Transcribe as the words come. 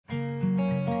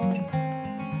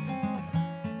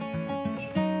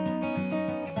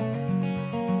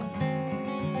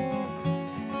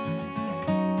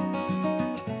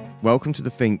Welcome to the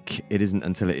FINK It Isn't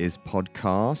Until It Is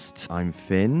podcast. I'm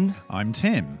Finn. I'm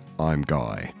Tim. I'm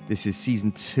Guy. This is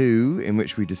season 2, in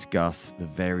which we discuss the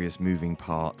various moving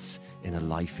parts in a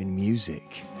life in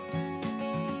music.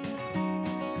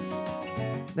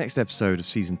 Next episode of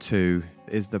season 2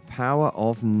 is The Power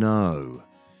of No.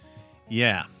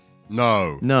 Yeah.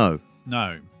 No. No.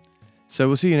 No. So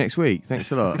we'll see you next week.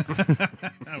 Thanks a lot.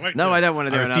 No, I don't want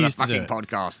to do another refuse to do fucking it.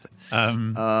 podcast.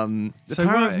 The So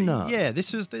Power of No. yeah,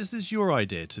 this is your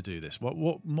idea to do this.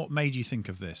 What made you think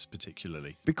of this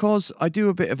particularly? Because I do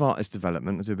a bit of artist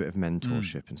development, I do a bit of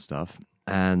mentorship and stuff.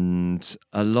 And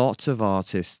a lot of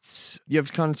artists, you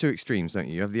have kind of two extremes, don't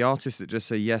you? You have the artists that just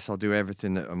say, yes, I'll do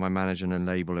everything that my manager and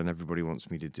label and everybody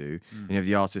wants me to do. And you have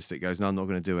the artist that goes, no, I'm not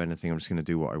going to do anything. I'm just going to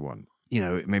do what I want. You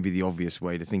know, maybe the obvious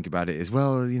way to think about it is,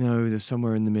 well, you know, there's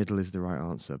somewhere in the middle is the right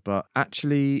answer. But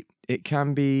actually, it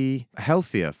can be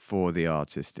healthier for the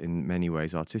artist in many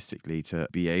ways artistically to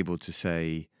be able to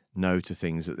say no to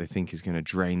things that they think is going to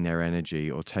drain their energy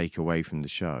or take away from the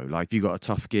show. Like if you got a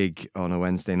tough gig on a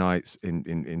Wednesday night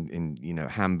in you know,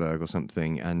 Hamburg or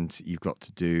something, and you've got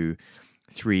to do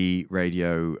 3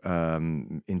 radio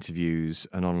interviews,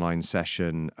 an online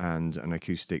session, and an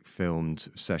acoustic filmed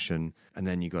session, and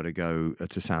then you got to go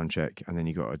to soundcheck, and then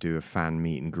you got to do a fan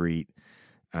meet and greet,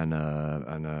 and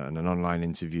an online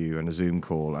interview and a Zoom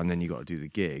call, and then you got to do the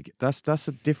gig. That's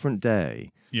a different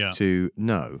day. Yeah. To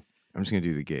no, I'm just going to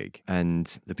do the gig, and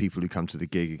the people who come to the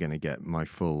gig are going to get my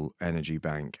full energy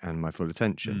bank and my full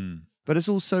attention. But it's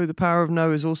also, the power of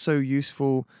no is also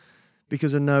useful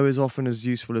because a no is often as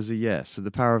useful as a yes. So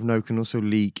the power of no can also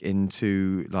leak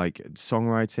into like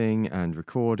songwriting and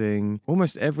recording.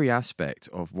 Almost every aspect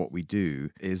of what we do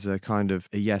is a kind of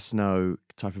a yes-no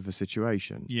type of a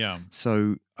situation. Yeah.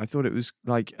 So I thought it was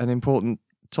like an important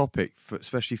topic,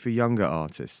 especially for younger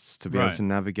artists, to be able to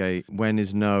navigate when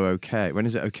is no okay? When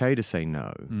is it okay to say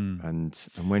no? And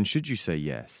when should you say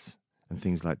yes? And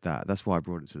things like that. That's why I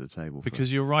brought it to the table.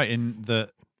 Because you're right in that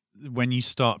when you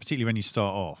start, particularly when you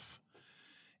start off,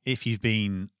 if you've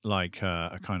been like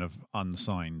a kind of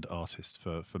unsigned artist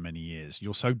for many years,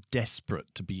 you're so desperate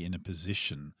to be in a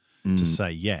position to say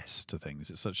yes to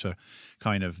things. It's such a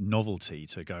kind of novelty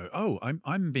to go, oh,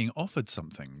 I'm being offered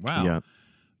something. Wow. Yeah.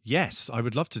 Yes, I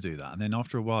would love to do that. And then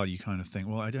after a while, you kind of think,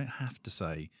 well, I don't have to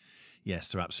say yes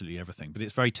to absolutely everything. But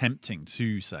it's very tempting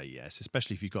to say yes,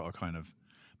 especially if you've got a kind of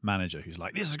manager who's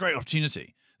like, this is a great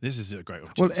opportunity. This is a great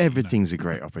opportunity. Well, everything's a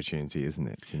great opportunity, isn't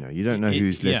it? You know, you don't know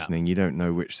who's listening. You don't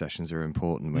know which sessions are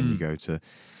important when you go to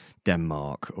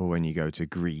Denmark or when you go to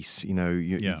Greece. You know,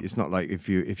 it's not like if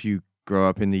you grow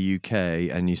up in the UK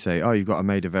and you say, oh, you've got a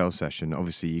Maida Vale session,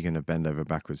 obviously you're going to bend over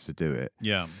backwards to do it.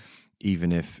 Yeah.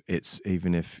 Even if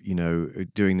you know,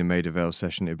 doing the Maida Vale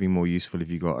session, it'd be more useful if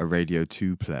you got a Radio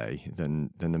 2 play than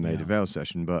the Maida Vale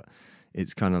session. But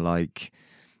it's kind of like,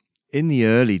 in the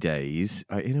early days,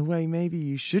 in a way, maybe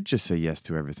you should just say yes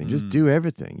to everything. Just do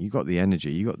everything. You got the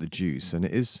energy, you got the juice, and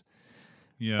it is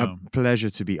a pleasure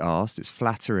to be asked. It's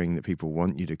flattering that people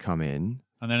want you to come in.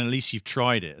 And then at least you've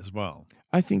tried it as well.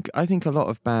 I think a lot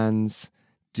of bands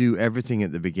do everything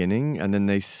at the beginning, and then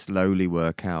they slowly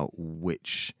work out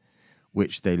which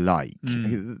they like.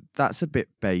 That's a bit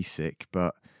basic,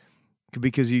 but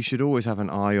because you should always have an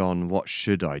eye on what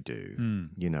should I do.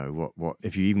 You know, what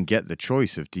if you even get the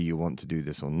choice of do you want to do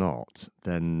this or not,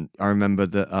 then I remember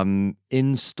that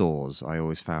in stores I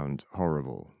always found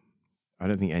horrible. I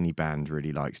don't think any band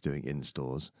really likes doing in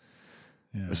stores.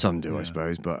 Yeah, some do, I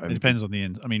suppose, but it depends on the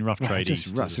end. I mean, Rough Trade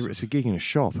East. It's a gig in a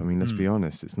shop. I mean, let's be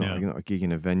honest. It's not a gig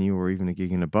in a venue or even a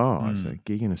gig in a bar. It's a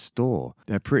gig in a store.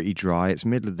 They're pretty dry. It's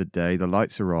middle of the day. The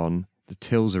lights are on. The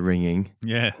tills are ringing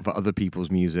for other people's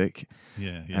music.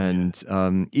 And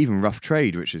even Rough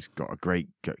Trade, which has got a great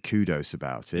kudos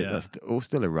about it, that's all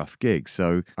still a rough gig.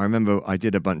 So I remember I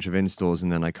did a bunch of in-stores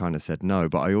and then I kind of said no.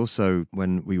 But I also,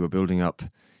 when we were building up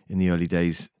in the early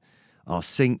days, our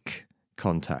sync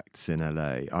contacts in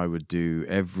LA, I would do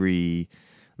every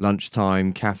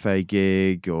lunchtime cafe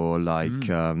gig or like,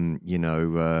 you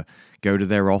know, go to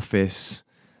their office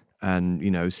and, you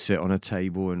know, sit on a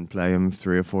table and play them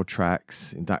 3 or 4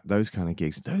 tracks. Those kind of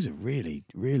gigs, those are really,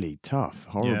 really tough,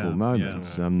 horrible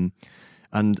moments. And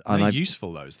they're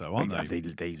useful, those though, aren't they?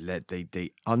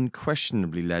 They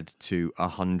unquestionably led to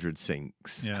 100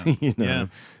 syncs. Yeah. You know,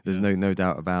 there's no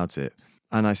doubt about it.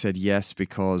 And I said yes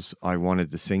because I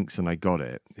wanted the syncs and I got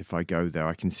it. If I go there,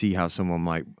 I can see how someone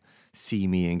might see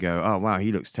me and go, oh, wow,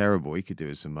 he looks terrible. He could do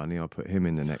with some money. I'll put him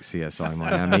in the next CSI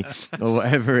Miami or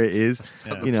whatever it is,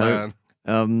 you know.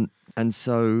 And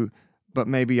so but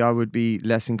maybe I would be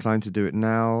less inclined to do it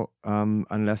now,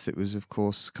 unless it was, of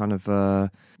course, kind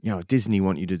of, Disney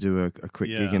want you to do a quick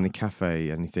gig in the cafe,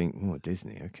 and you think, oh,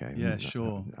 Disney, okay. Yeah,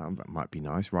 sure. That might be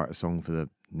nice. Write a song for the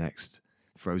next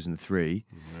Frozen 3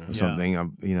 or something.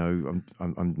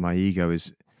 I'm my ego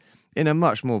is in a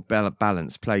much more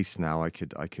balanced place now. I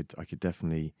could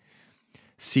definitely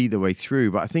see the way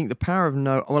through. But I think the power of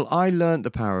no. Well, I learned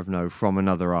the power of no from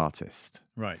another artist.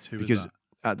 Right. Who was because that?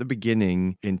 At the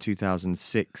beginning in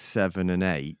 2006, 7, and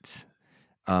 8,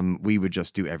 we would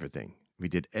just do everything. We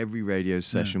did every radio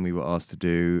session we were asked to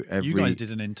do. You guys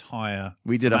did an entire.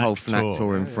 We did a whole FNAC FNAC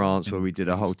tour in France where we did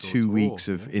a whole 2 weeks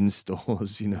of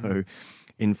in-stores,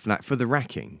 in FNAC for the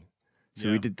racking. So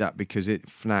we did that because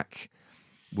FNAC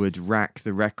would rack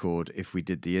the record if we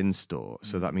did the in-store.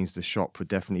 So that means the shop would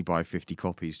definitely buy 50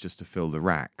 copies just to fill the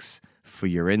racks for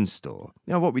your in-store.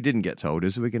 Now, what we didn't get told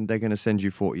is they're going to send you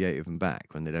 48 of them back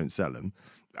when they don't sell them.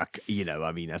 That's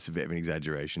a bit of an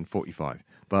exaggeration, 45.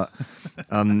 But,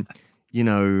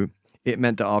 it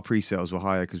meant that our pre-sales were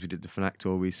higher because we did the FNAC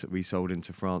tour. We sold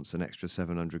into France an extra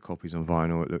 700 copies on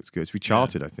vinyl. It looked good. So we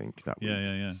charted, I think, that week.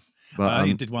 Yeah. But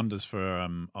it did wonders for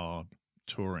our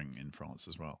touring in France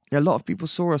as well. Yeah, a lot of people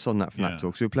saw us on that FNAC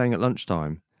tour because we were playing at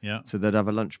lunchtime. Yeah. So they'd have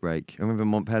a lunch break. I remember in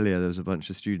Montpellier, there was a bunch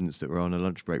of students that were on a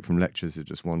lunch break from lectures that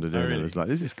just wandered in. Really? And it was like,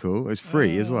 this is cool. It was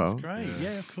free as well. That's great.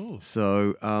 Yeah, of course.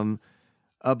 So,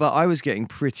 but I was getting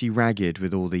pretty ragged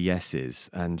with all the yeses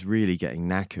and really getting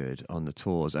knackered on the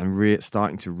tours and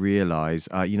starting to realise,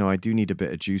 I do need a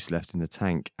bit of juice left in the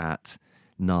tank at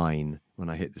 9 when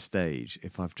I hit the stage.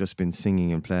 If I've just been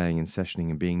singing and playing and sessioning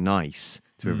and being nice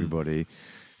to everybody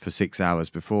for 6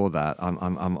 hours before that, I'm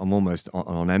almost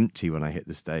on empty when I hit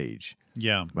the stage.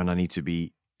 Yeah. When I need to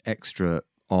be extra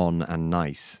on and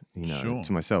nice,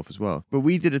 to myself as well. But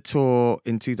we did a tour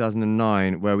in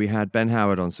 2009 where we had Ben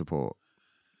Howard on support.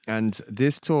 And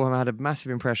this tour had a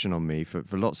massive impression on me for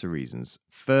lots of reasons.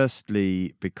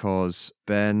 Firstly, because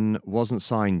Ben wasn't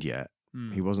signed yet.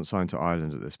 He wasn't signed to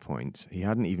Ireland at this point. He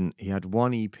had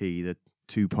one EP, the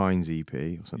Two Pines EP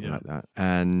or something like that.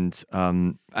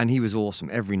 And he was awesome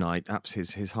every night.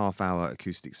 His half-hour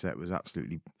acoustic set was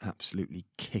absolutely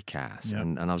kick-ass.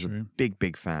 And I was a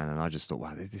big fan. And I just thought,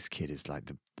 wow, this kid is like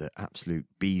the absolute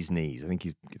bee's knees. I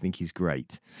think he's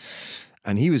great.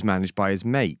 And he was managed by his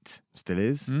mate, still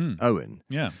is, Owen.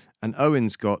 Yeah. And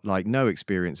Owen's got like no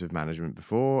experience of management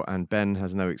before, and Ben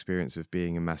has no experience of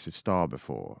being a massive star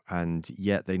before. And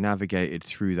yet they navigated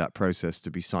through that process to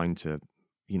be signed to,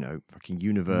 fucking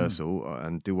Universal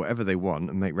and do whatever they want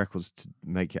and make records to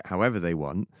make it however they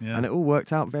want. Yeah. And it all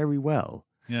worked out very well.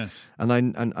 Yes. And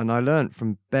I learned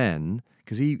from Ben,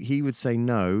 because he would say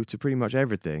no to pretty much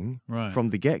everything from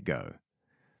the get-go.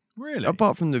 Really?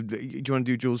 Apart from do you want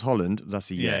to do Jules Holland? That's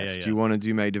a yes. Do you want to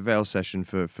do Made of Vale session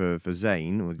for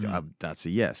Zayn? That's a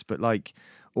yes. But like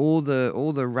all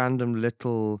the random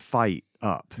little fight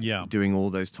up, doing all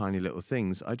those tiny little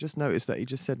things, I just noticed that he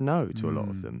just said no to a lot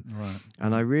of them. Right.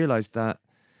 And I realized that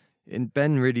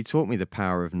Ben really taught me the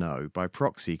power of no by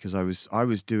proxy, because I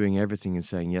was doing everything and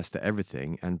saying yes to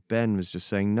everything, and Ben was just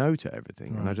saying no to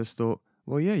everything. Right. And I just thought,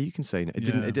 well, yeah, you can say no. It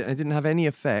didn't have any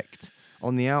effect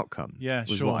on the outcome. Yeah,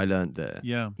 was what I learned there.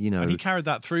 Yeah, and he carried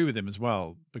that through with him as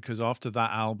well, because after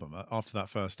that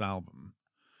first album,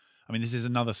 I mean, this is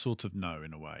another sort of no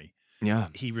in a way. Yeah,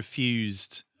 he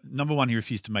refused. Number one, he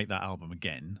refused to make that album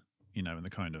again. In the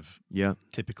kind of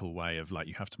typical way of like,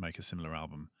 you have to make a similar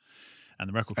album. And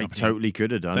the record company totally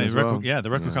could have done as well. Yeah, the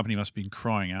record company must have been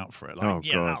crying out for it. Like,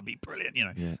 that'll be brilliant.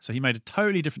 Yeah. So he made a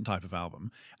totally different type of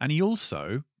album, and he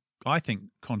also, I think,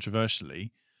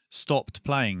 controversially, stopped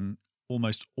playing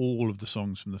almost all of the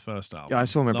songs from the first album. Yeah, I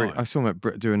saw him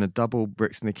doing a double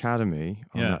Brixton Academy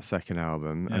on that second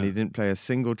album, and he didn't play a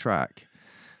single track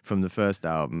from the first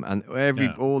album. And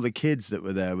all the kids that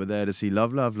were there to see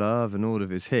Love, Love, Love and all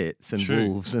of his hits and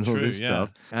Wolves and all this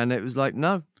stuff. And it was like,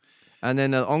 no. And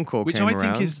then an encore came around. Which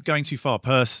I think is going too far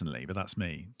personally, but that's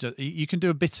me. You can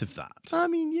do a bit of that. I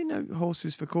mean,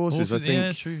 horses for courses. I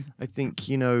think, true. I think,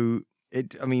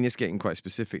 it's getting quite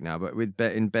specific now, but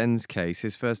in Ben's case,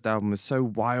 his first album was so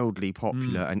wildly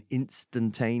popular and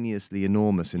instantaneously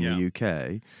enormous in the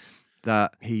UK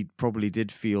that he probably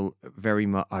did feel very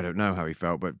much, I don't know how he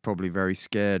felt, but probably very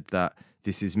scared that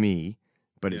this is me,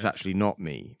 but it's actually not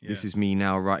me. Yes. This is me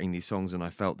now writing these songs, and I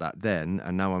felt that then,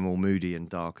 and now I'm all moody and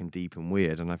dark and deep and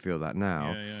weird, and I feel that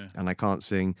now. And I can't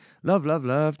sing Love, Love,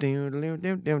 Love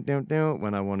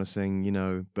when I want to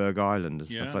sing, Berg Island and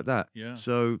stuff like that. Yeah.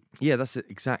 So, that's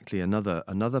exactly another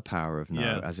power of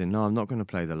no, as in, no, I'm not going to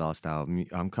play the last album.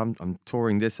 I'm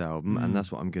touring this album, and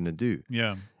that's what I'm going to do.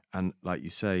 Yeah. And like you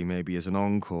say, maybe as an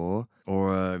encore,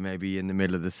 or maybe in the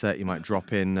middle of the set, you might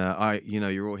drop in,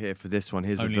 you're all here for this one.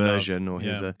 Here's Only a version, Love. or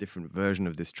here's a different version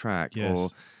of this track, Yes. or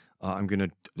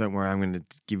don't worry, I'm gonna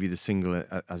give you the single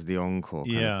as the encore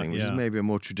kind of thing, which is maybe a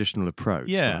more traditional approach.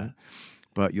 Yeah. Right?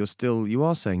 But you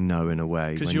are saying no in a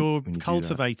way because you're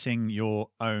cultivating your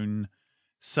own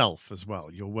self as well.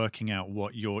 You're working out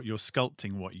what you're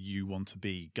sculpting what you want to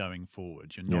be going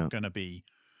forward. You're not going to be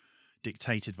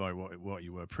dictated by what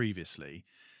you were previously.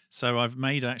 So I've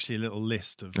made actually a little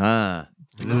list of great. I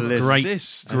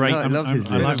love his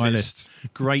list. I like my list.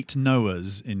 Great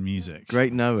knowers in music.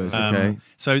 Great knowers. Okay.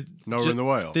 So Noah and the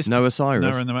Whale. Noah Cyrus.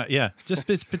 Noah and the Whale. Yeah. Just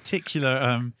this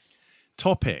particular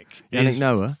topic. Yannick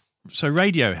Noah. So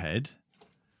Radiohead,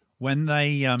 when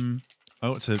they I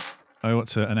ought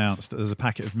to announce that there's a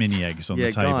packet of mini eggs on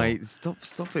the table. Yeah, Guy,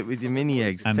 stop it with your mini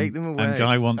eggs. Take them away. And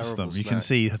Guy wants them. Terrible You can snack.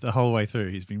 see the whole way through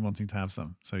he's been wanting to have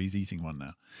some, so he's eating one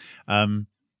now.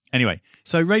 Anyway,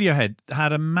 so Radiohead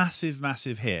had a massive,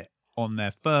 massive hit on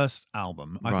their first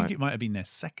album. I think it might have been their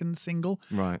second single,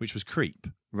 which was Creep.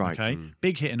 Right. Okay,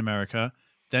 big hit in America,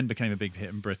 then became a big hit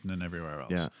in Britain and everywhere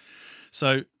else. Yeah.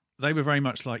 So they were very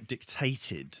much like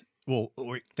dictated, or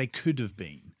they could have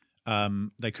been.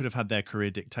 They could have had their career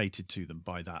dictated to them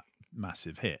by that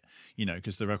massive hit,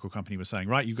 because the record company was saying,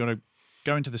 right, you've got to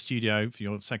go into the studio for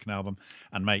your second album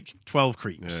and make 12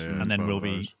 Creeps, and then we'll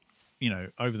be,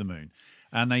 over the moon.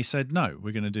 And they said, no,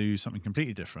 we're going to do something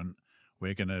completely different.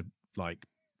 We're going to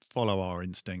follow our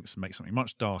instincts and make something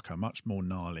much darker, much more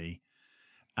gnarly.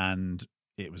 And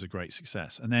it was a great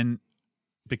success. And then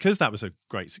because that was a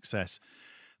great success,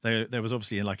 there was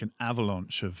obviously an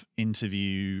avalanche of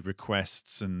interview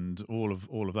requests and all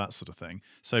of that sort of thing.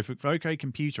 So for OK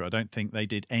Computer, I don't think they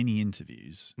did any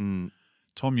interviews.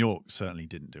 Tom York certainly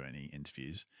didn't do any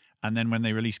interviews. And then when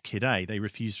they released Kid A, they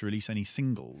refused to release any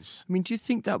singles. I mean, do you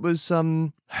think that was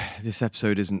this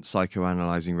episode isn't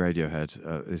psychoanalyzing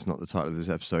Radiohead. It's not the title of this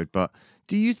episode. But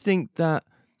do you think that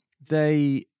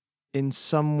they, in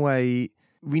some way,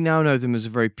 we now know them as a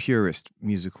very purist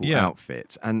musical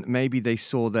outfit, and maybe they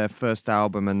saw their first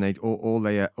album and all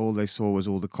they saw was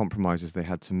all the compromises they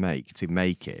had to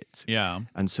make it. Yeah.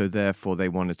 And so therefore they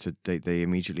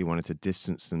immediately wanted to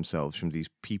distance themselves from these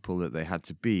people that they had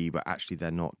to be, but actually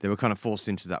they're not. They were kind of forced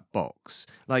into that box.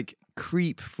 Like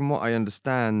Creep, from what I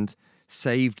understand,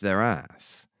 saved their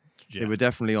ass. Yeah. They were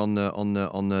definitely on the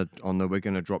we're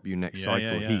going to drop you next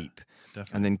cycle heap.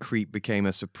 Definitely. And then Creep became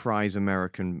a surprise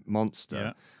American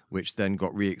monster, which then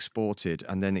got re-exported,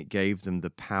 and then it gave them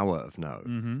the power of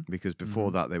No. Because before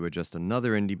that, they were just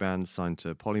another indie band signed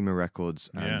to Polymer Records,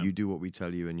 and you do what we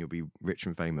tell you and you'll be rich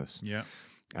and famous. Yeah.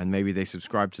 And maybe they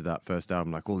subscribed to that first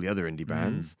album like all the other indie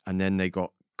bands, and then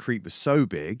Creep was so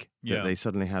big that they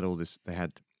suddenly had all this, they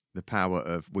had the power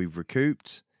of, we've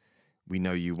recouped, we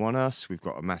know you want us, we've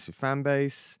got a massive fan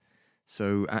base.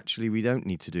 So actually, we don't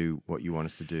need to do what you want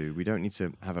us to do. We don't need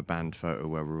to have a band photo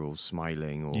where we're all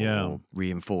smiling or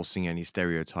reinforcing any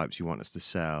stereotypes you want us to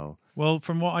sell. Well,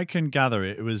 from what I can gather,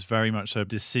 it was very much a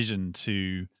decision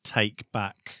to take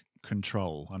back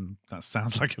control. And that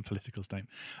sounds like a political statement.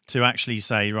 To actually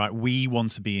say, right, we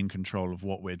want to be in control of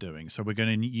what we're doing. So we're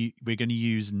going to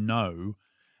use No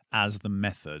as the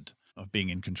method of being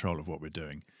in control of what we're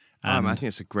doing. I think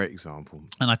it's a great example.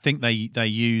 And I think they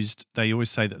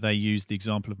always say that they used the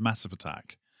example of Massive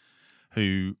Attack,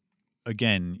 who,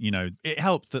 again, it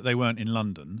helped that they weren't in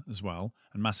London as well,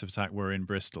 and Massive Attack were in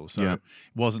Bristol. So it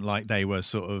wasn't like they were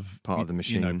sort of part of the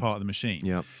machine. Part of the machine.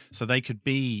 Yeah. So they could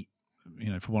be,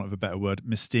 for want of a better word,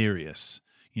 mysterious.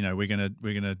 We're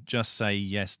gonna just say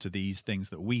yes to these things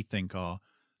that we think are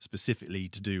specifically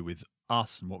to do with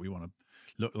us and what we want to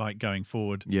look like going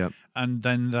forward. Yeah. And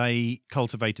then they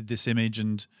cultivated this image,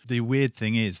 and the weird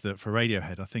thing is that for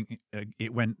Radiohead, I think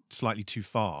it went slightly too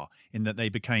far in that they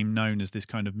became known as this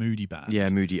kind of moody band. Yeah,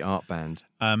 moody art band.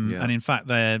 And in fact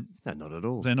they're not at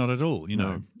all. They're not at all,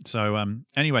 No. So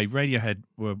anyway, Radiohead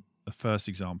were the first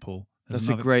example. That's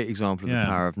a great example of the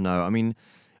power of No. I mean,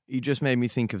 you just made me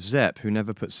think of Zepp, who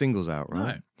never put singles out,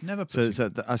 right? No, never put singles.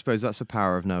 So I suppose that's the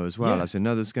power of No as well. Yeah. I said,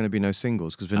 no, there's going to be no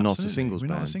singles because we're not a singles we're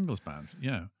band. Not a singles band,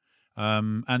 yeah.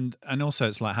 And also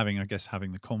it's like having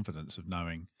the confidence of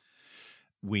knowing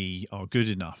we are good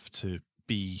enough to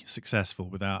be successful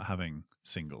without having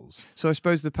singles. So I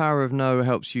suppose the power of No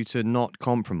helps you to not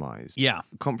compromise. Yeah.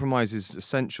 Compromise is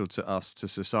essential to us, to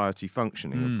society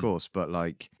functioning, of course, but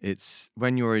it's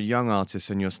when you're a young artist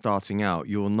and you're starting out,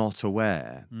 you're not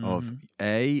aware of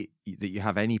A, that you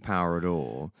have any power at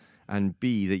all, and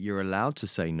B, that you're allowed to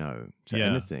say no to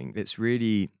anything. It's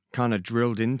really kind of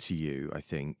drilled into you, I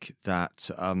think, that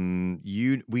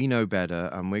we know better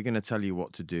and we're going to tell you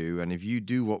what to do. And if you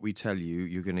do what we tell you,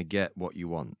 you're going to get what you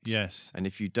want. Yes. And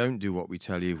if you don't do what we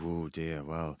tell you, oh dear,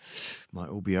 well, might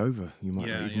all be over. You might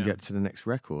not even get to the next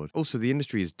record. Also, the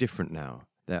industry is different now.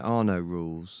 There are no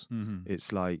rules. Mm-hmm.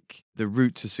 It's like the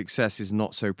route to success is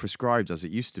not so prescribed as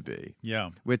it used to be.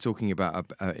 Yeah, we're talking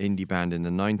about an indie band in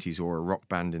the 90s or a rock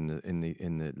band in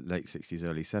the late 60s,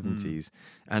 early 70s,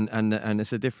 and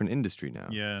it's a different industry now.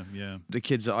 Yeah, yeah. The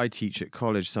kids that I teach at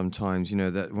college sometimes, you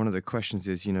know, that one of the questions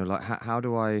is, you know, like how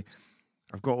do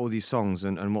I've got all these songs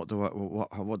and what do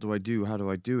I do? How do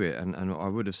I do it? And I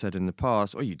would have said in the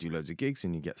past, oh, you do loads of gigs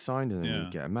and you get signed and then you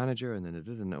get a manager and then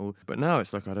and all. But now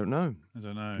it's like I don't know.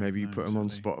 Maybe you put them on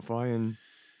Spotify and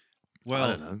I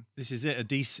don't know. This is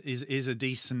it. Is a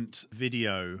decent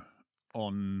video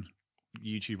on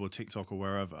YouTube or TikTok or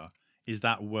wherever. Is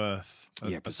that worth a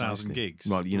 1,000 gigs?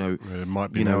 Well, you know, it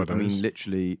might be nowadays. I mean,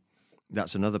 literally.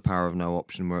 That's another power of no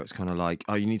option where it's kind of like,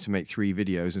 oh, you need to make 3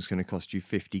 videos and it's going to cost you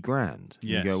 50 grand.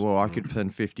 Yes. You go, well, I could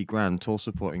spend 50 grand tour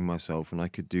supporting myself and I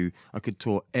could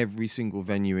tour every single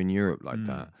venue in Europe like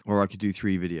that. Or I could do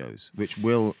 3 videos, which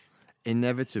will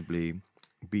inevitably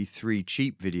be 3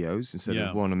 cheap videos instead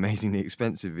of 1 amazingly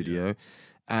expensive video. Yeah.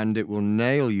 And it will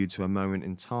nail you to a moment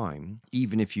in time,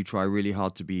 even if you try really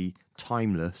hard to be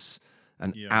timeless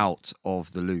and out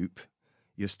of the loop,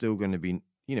 you're still going to be...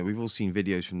 You know, we've all seen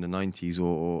videos from the 90s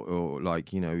or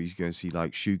like, you know, you go and see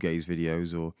like shoegaze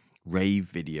videos or rave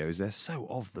videos. They're so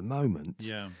of the moment.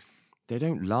 Yeah. They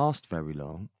don't last very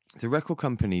long. The record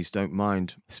companies don't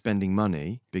mind spending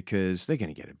money because they're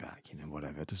going to get it back, you know,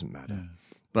 whatever. It doesn't matter. Yeah.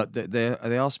 But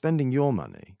they are spending your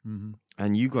money. Mm-hmm.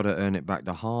 And you got to earn it back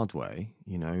the hard way,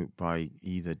 you know, by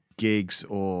either gigs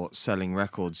or selling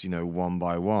records, you know, one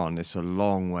by one. It's a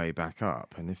long way back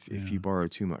up. And if you borrow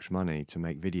too much money to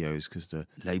make videos because the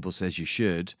label says you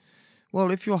should,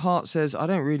 well, if your heart says, I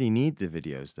don't really need the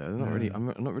videos, though,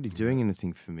 I'm not really doing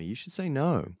anything for me, you should say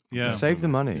no. Yeah. Save the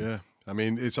money. Yeah. I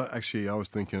mean, it's actually, I was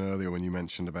thinking earlier when you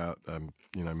mentioned about,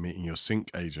 you know, meeting your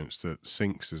sync agents, that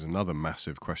syncs is another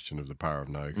massive question of the power of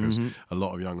no, because a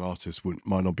lot of young artists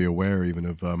might not be aware even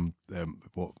of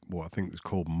what I think is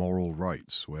called moral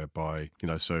rights, whereby, you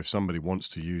know, so if somebody wants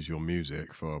to use your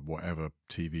music for whatever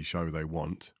TV show they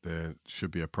want, there should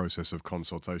be a process of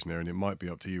consultation there, and it might be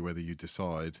up to you whether you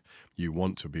decide you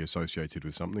want to be associated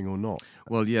with something or not.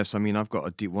 Well, yes, I mean, I've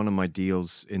got one of my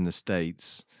deals in the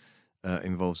States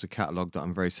involves a catalogue that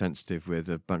I'm very sensitive with,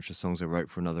 a bunch of songs I wrote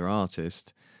for another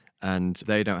artist, and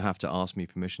they don't have to ask me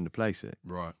permission to place it.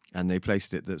 Right. And they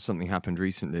placed it that something happened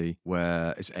recently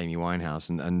where it's Amy Winehouse,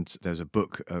 and there's a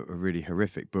book, a really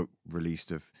horrific book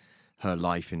released of her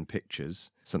life in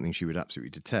pictures, something she would absolutely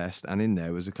detest, and in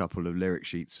there was a couple of lyric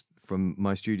sheets from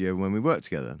my studio when we worked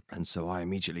together. And so I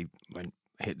immediately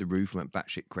hit the roof, went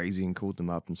batshit crazy and called them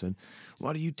up and said,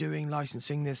 what are you doing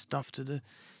licensing this stuff to the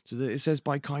it says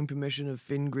by kind permission of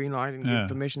Finn Greenlight and give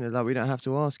permission to that. We don't have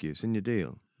to ask you. It's in your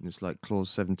deal. And it's like clause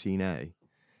 17A.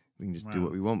 We can just do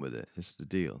what we want with it. It's the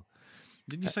deal.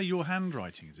 Didn't you say your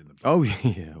handwriting is in the book? Oh,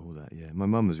 yeah, all that, yeah. My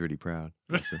mum was really proud.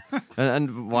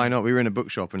 and why not? We were in a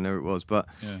bookshop and there it was. But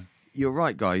you're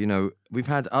right, Guy. You know, we've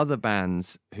had other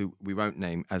bands who we won't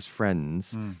name as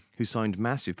friends who signed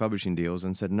massive publishing deals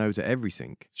and said no to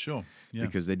everything. Sure. Yeah.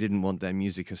 Because they didn't want their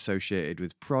music associated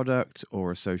with product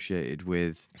or associated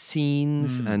with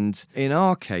scenes. And in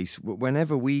our case,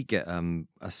 whenever we get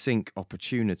a sync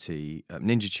opportunity,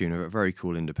 Ninja Tune are a very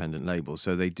cool independent label.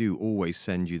 So they do always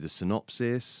send you the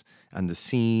synopsis and the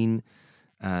scene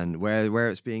and where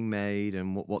it's being made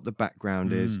and what the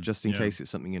background is, just in case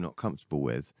it's something you're not comfortable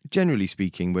with. Generally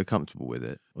speaking, we're comfortable with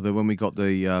it. Although when we got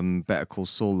the Better Call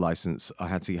Saul license, I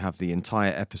had to have the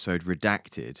entire episode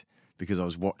redacted because I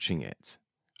was watching it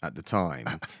at the time.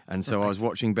 And so I was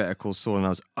watching Better Call Saul and I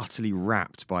was utterly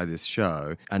rapt by this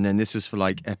show. And then this was for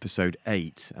like episode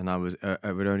 8 and I was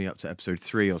only up to episode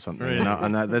 3 or something.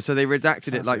 Really? So they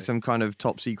redacted it like some kind of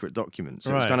top secret document.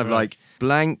 So it was kind of like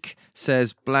blank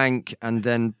says blank and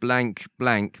then blank,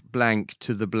 blank, blank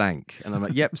to the blank. And I'm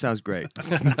like, yep, sounds great.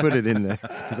 Put it in there.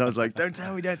 Because I was like, don't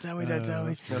tell me.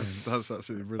 That's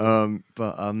absolutely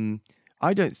brilliant.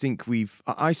 I don't think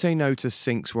I say no to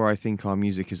syncs where I think our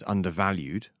music is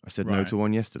undervalued. I said no to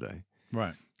one yesterday.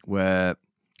 Right. Where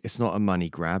it's not a money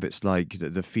grab. It's like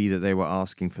the fee that they were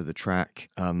asking for the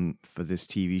track for this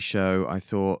TV show. I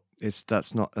thought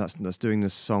that's doing the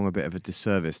song a bit of a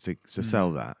disservice to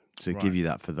sell that, to give you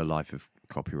that for the life of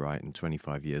copyright and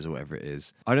 25 years or whatever it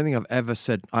is. I don't think I've ever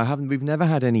said, we've never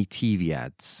had any TV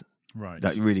ads Right.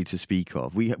 that really to speak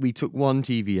of. We took one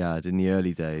TV ad in the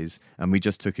early days, and we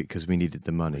just took it because we needed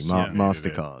the money.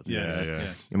 Mastercard.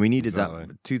 Yes. And we needed Exactly.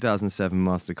 that 2007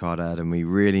 Mastercard ad, and we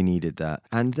really needed that.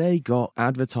 And they got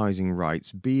advertising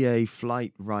rights, BA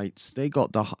flight rights. They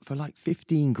got for like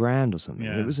 15 grand or something.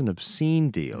 Yeah. It was an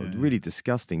obscene deal, really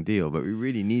disgusting deal, but we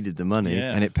really needed the money,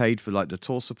 and it paid for like the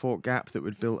tour support gap that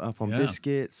would built up on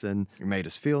biscuits, and it made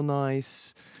us feel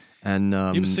nice. And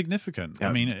it was significant.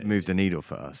 I mean, it moved the needle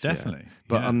for us. Definitely. Yeah.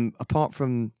 But apart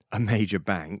from a major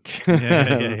bank,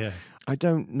 Yeah. I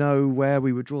don't know where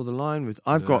we would draw the line with.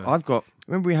 I've got.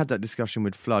 Remember we had that discussion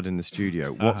with Flood in the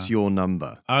studio. What's your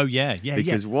number? Oh yeah.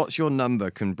 Because what's your number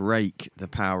can break the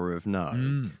power of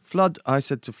no. Flood. I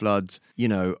said to Flood, you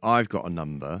know, I've got a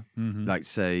number. Like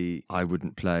say, I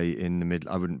wouldn't play in the middle.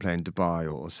 I wouldn't play in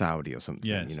Dubai or Saudi or something.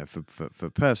 Yes. You know, for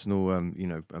personal,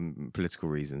 political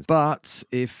reasons. But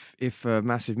if a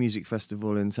massive music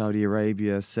festival in Saudi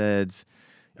Arabia said,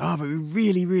 oh, but we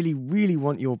really, really, really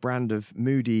want your brand of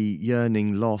moody,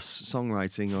 yearning, loss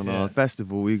songwriting on our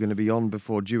festival. We're going to be on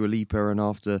before Dua Lipa and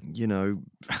after, you know,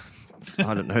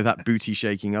 I don't know, that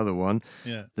booty-shaking other one.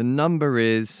 Yeah. The number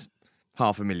is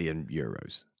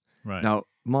 €500,000. Right. Now,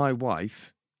 my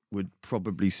wife would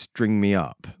probably string me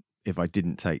up if I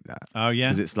didn't take that. Oh yeah.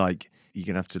 Because it's like, you're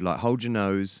going to have to like hold your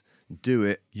nose, do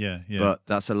it. Yeah. But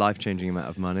that's a life-changing amount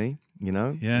of money, you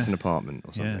know? Yeah. It's an apartment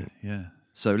or something. Yeah.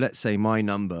 So let's say my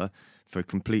number for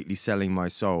completely selling my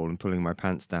soul and pulling my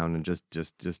pants down and just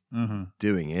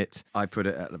doing it, I put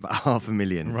it at about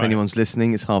 $500,000. Right. If anyone's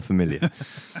listening, it's $500,000.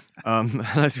 And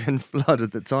that's when Flood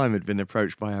at the time had been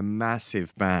approached by a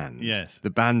massive band. Yes. The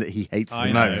band that he hates I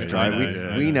the know, most, I right?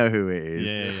 know, We know who it is.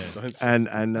 Yeah.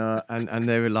 And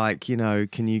they were like, you know,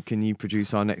 can you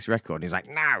produce our next record? And he's like,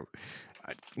 no.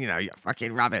 You know, you're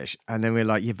fucking rubbish. And then we're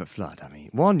like, yeah, but Flood, I mean,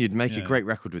 one, you'd make a great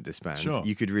record with this band. Sure.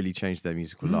 You could really change their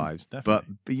musical lives.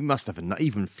 Definitely. But you must have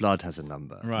even Flood has a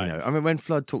number. Right. You know? I mean, when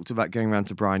Flood talked about going around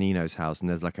to Brian Eno's house and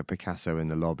there's like a Picasso in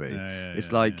the lobby,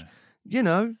 it's like, you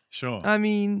know, Sure. I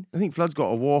mean, I think Flood's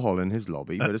got a Warhol in his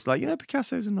lobby, but it's like, you know,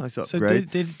 Picasso's a nice So upgrade.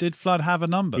 did Flood have a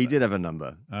number? He then? did have a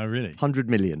number. Oh really? 100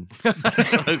 million.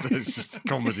 It's just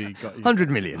comedy. 100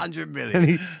 million. 100 million. And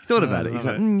he thought about it. love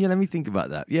He's like, it. yeah, let me think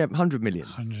about that. Yeah, 100 million.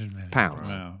 100 million Pounds.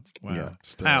 Wow. Yeah.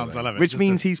 Pounds. I love it. Which Just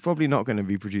means he's probably not going to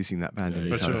be producing that band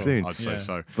anytime sure. soon. I'd say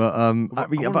so. But I want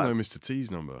to know Mr. T's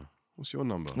number. What's your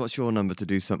number? what's your number to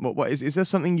do something? What is there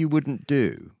something you wouldn't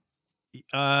do?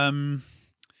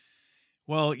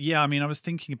 Well, yeah. I mean, I was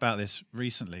thinking about this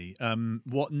recently.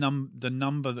 The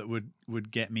number that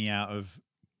would get me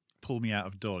pull me out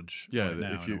of Dodge? Yeah, right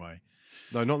now, if in you- a way.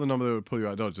 No, not the number that would pull you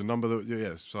out of Dodge. The number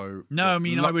that, so No, I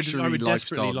mean, I would luxury desperately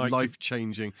lifestyle, like to- life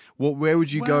changing. Where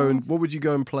would you go and what would you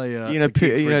go and play? You know, a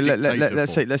gig for a dictator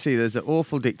let's for? say there's an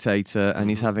awful dictator and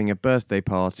he's having a birthday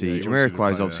party. Yeah, he wants you to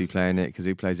Jamiroquai is play, obviously playing it because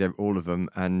he plays all of them,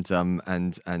 and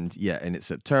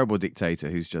it's a terrible dictator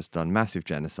who's just done massive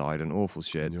genocide and awful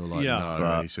shit. And you're like, Yeah. no.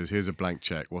 But- And he says, "Here's a blank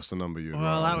check. What's the number you?"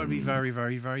 Well, that would be very,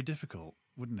 very, very difficult,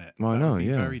 wouldn't it? Well, I That know, would be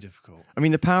yeah. very difficult. I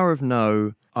mean, the power of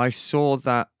no. I saw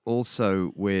that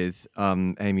also with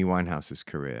Amy Winehouse's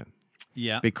career.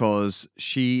 Yeah. Because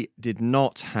she did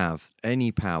not have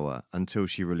any power until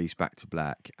she released Back to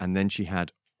Black, and then she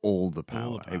had all the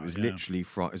power. power, It was yeah. literally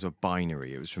it was a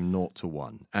binary. It was from 0 to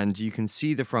 1. And you can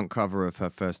see the front cover of her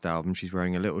first album. She's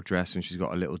wearing a little dress and she's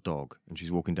got a little dog and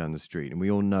she's walking down the street. And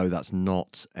we all know that's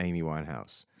not Amy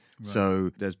Winehouse. So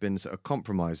there's been a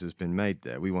compromise has been made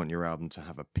there. We want your album to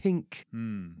have a pink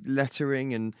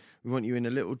lettering, and we want you in a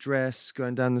little dress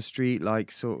going down the street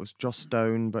like sort of Joss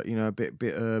Stone, but you know a bit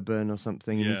urban or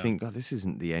something. And you Yeah. think, oh, this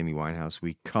isn't the Amy Winehouse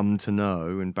we come to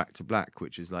know. And Back to Black,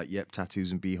 which is like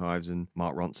tattoos and beehives and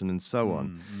Mark Ronson and so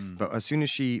on. But as soon as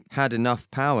she had enough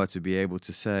power to be able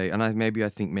to say, and I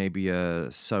think maybe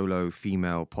a solo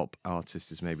female pop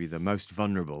artist is maybe the most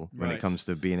vulnerable when it Right. comes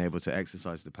to being able to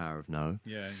exercise the power of no.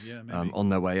 Yeah, maybe. On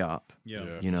their way up.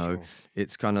 Yeah. You know, sure.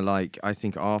 it's kind of like, I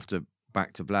think after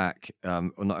Back to Black,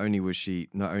 not only was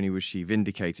she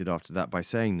vindicated after that by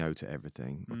saying no to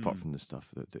everything, apart from the stuff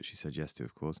that she said yes to,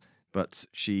 of course, but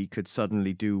she could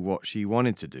suddenly do what she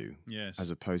wanted to do, Yes. as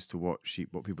opposed to what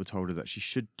people told her that she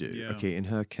should do. Yeah. Okay, in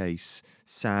her case,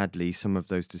 sadly, some of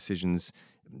those decisions,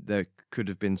 there could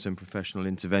have been some professional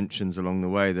interventions along the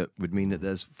way that would mean that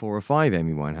there's 4 or 5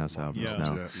 Amy Winehouse albums Yeah.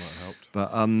 now. Yeah, it might have helped.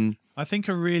 But I think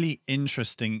a really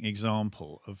interesting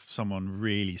example of someone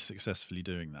really successfully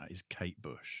doing that is Kate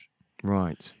Bush,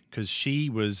 right, because she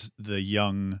was the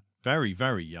young, very,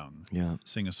 very young yeah.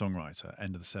 singer-songwriter,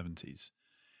 end of the 70s.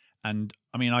 And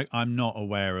I mean, I'm not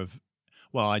aware of,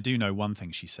 well, I do know one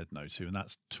thing she said no to, and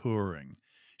that's touring.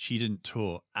 she didn't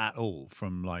tour at all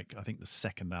from like I think the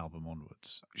second album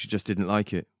onwards. She just didn't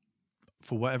like it.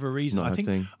 For whatever reason, Not her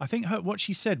thing. I think what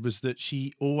she said was that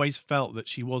she always felt that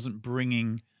she wasn't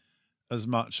bringing as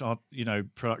much,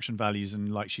 production values,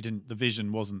 and like the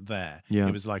vision wasn't there. Yeah.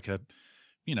 It was like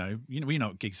we know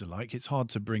what gigs are like. It's hard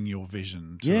to bring your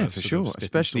vision to Yeah, a for sort sure. of spit and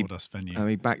Especially, sawdust venue. I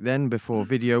mean, back then, before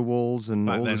video walls and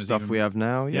Back all then the it was stuff even- we have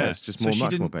now, it's just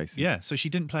much more basic. Yeah, so she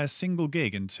didn't play a single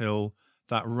gig until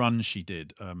that run she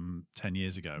did 10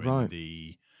 years ago in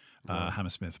the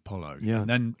Hammersmith Apollo. Yeah. And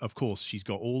then, of course, she's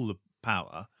got all the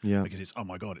power Yeah. because it's, oh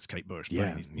my God, it's Kate Bush.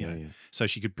 Yeah, playing these, yeah. So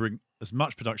she could bring as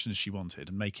much production as she wanted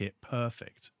and make it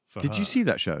perfect for her. Did you see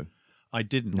that show? I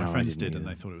didn't. No, My I friends didn't did, and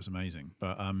either. they thought it was amazing.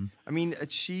 But I mean,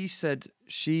 she said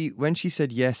when she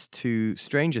said yes to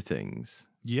Stranger Things,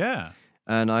 yeah.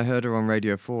 and I heard her on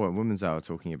Radio 4 at Woman's Hour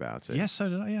talking about it. Yes, so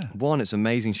did I, yeah. One, it's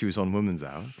amazing she was on Woman's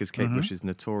Hour because Kate Bush is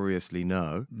notoriously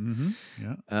no. Mm-hmm.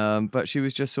 Yeah. But she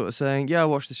was just sort of saying, yeah, I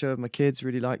watched the show with my kids,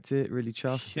 really liked it, really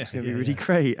chuffed. Yeah, It's going to yeah, be really yeah.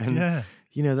 great. And,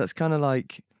 Yeah. that's kind of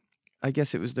like, I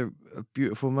guess it was a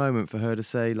beautiful moment for her to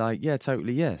say, like, yeah,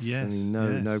 totally yes. Yes, I mean,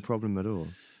 no problem at all.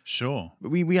 Sure. But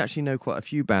we actually know quite a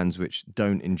few bands which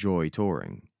don't enjoy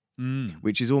touring, Mm.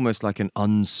 which is almost like an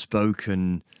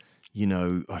unspoken, you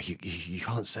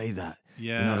can't say that.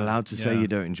 Yeah. You're not allowed to say you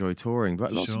don't enjoy touring.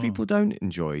 But lots of Sure. people don't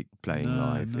enjoy playing No,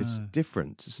 live. It's no.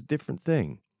 different. It's a different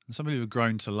thing. And some people have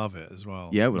grown to love it as well.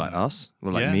 Yeah, well, like us.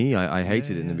 Well, like Yeah. me. I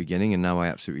hated it in the yeah. beginning, and now I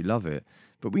absolutely love it.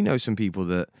 But we know some people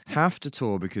that have to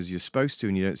tour because you're supposed to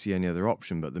and you don't see any other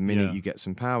option. But the minute Yeah. you get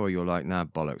some power, you're like, nah,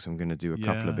 bollocks, I'm going to do a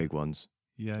couple of Yeah. big ones.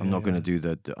 Yeah. I'm not going to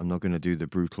do the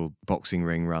brutal boxing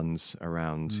ring runs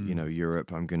around,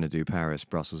 Europe. I'm going to do Paris,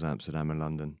 Brussels, Amsterdam, and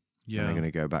London. Yeah. And I'm going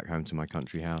to go back home to my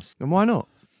country house. And why not?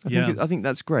 Yeah. I think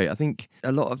that's great. I think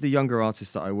a lot of the younger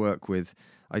artists that I work with,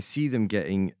 I see them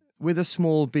getting, with a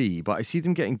small b, but I see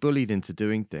them getting bullied into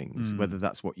doing things, whether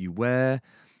that's what you wear,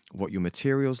 what your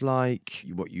material's like,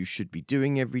 what you should be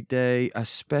doing every day,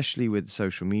 especially with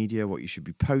social media, what you should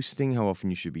be posting, how often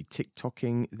you should be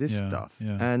TikToking, this Yeah, stuff.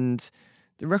 yeah. And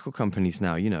the record companies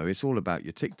now, it's all about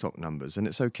your TikTok numbers. And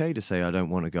it's okay to say, I don't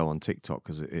want to go on TikTok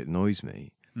because it annoys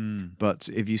me. Mm. But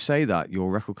if you say that, your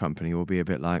record company will be a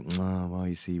bit like, well,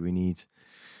 you see, we need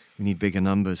bigger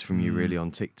numbers from you really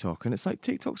on TikTok. And it's like,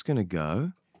 TikTok's going to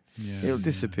go. Yeah, It'll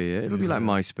disappear. It'll be like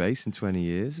MySpace in 20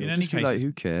 years. In It'll any just be case, like,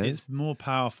 who cares? It's more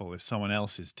powerful if someone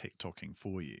else is TikToking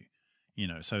for you.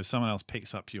 So if someone else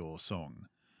picks up your song,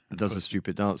 and Does a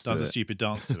stupid dance to does a it. stupid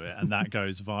dance to it, and that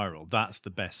goes viral. That's the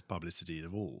best publicity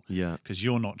of all. Yeah. Because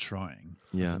you're not trying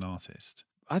as Yeah. an artist.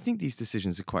 I think these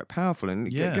decisions are quite powerful.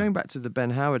 And Yeah. going back to the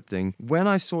Ben Howard thing, when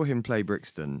I saw him play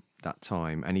Brixton that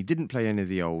time, and he didn't play any of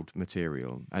the old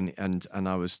material, and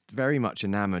I was very much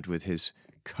enamored with his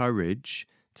courage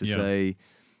to Yeah. say,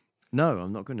 no,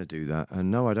 I'm not going to do that, and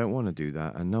no, I don't want to do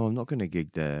that, and no, I'm not going to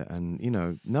gig there, and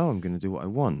no, I'm going to do what I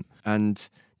want. And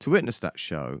to witness that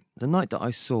show, the night that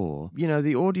I saw,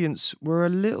 the audience were a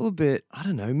little bit, I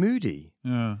don't know, moody,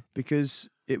 Yeah. because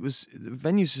the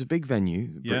venue's a big venue,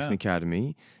 Brixton Yeah.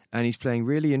 Academy, and he's playing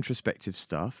really introspective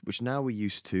stuff, which now we're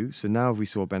used to. So now if we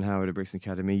saw Ben Howard at Brixton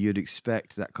Academy, you'd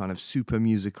expect that kind of super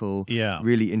musical, Yeah.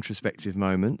 really introspective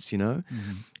moments,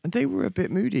 And they were a bit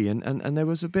moody, and there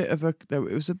was a bit of it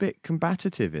was a bit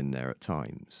combative in there at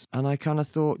times. And I kind of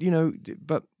thought,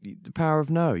 but the power of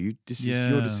no, this is your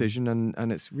Yeah. decision,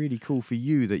 and it's really cool for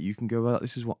you that you can go, well,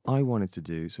 this is what I wanted to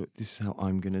do, so this is how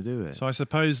I'm going to do it. So I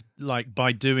suppose, like,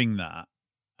 by doing that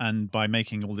and by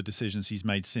making all the decisions he's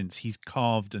made since, he's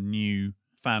carved a new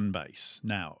fan base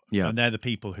now. Yeah. And they're the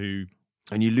people who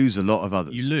And you lose a lot of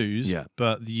others. you lose, Yeah.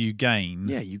 but you gain.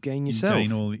 Yeah, you gain You yourself.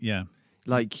 gain all, yeah.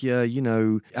 Like,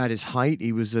 at his height,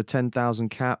 he was a 10,000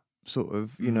 cap sort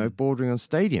of, bordering on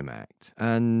stadium act.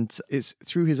 And it's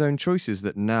through his own choices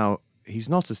that now he's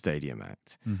not a stadium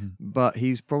act, but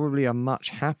he's probably a much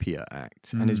happier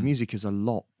act. And his music is a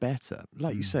lot better.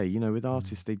 Like you say, with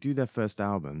artists, they do their first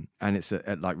album, and it's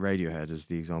at like Radiohead as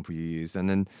the example you used.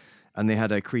 And they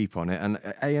had a creep on it, and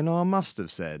A&R must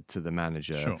have said to the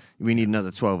manager, Sure. we need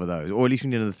another 12 of those, or at least we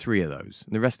need another 3 of those.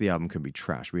 And the rest of the album can be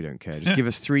trash, we don't care. Just give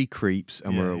us 3 creeps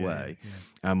and we're away.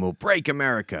 And we'll break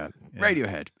America.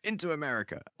 Radiohead, into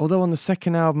America. Although on the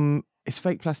second album, it's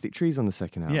Fake Plastic Trees on the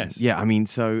second album. Yes. Yeah, I mean,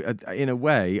 so in a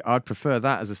way, I'd prefer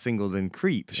that as a single than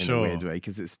Creep in Sure. a weird way,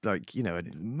 because it's like, a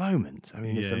moment. I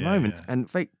mean, it's a Yeah, moment. yeah. And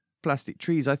Fake Plastic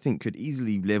Trees, I think, could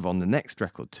easily live on the next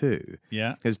record too.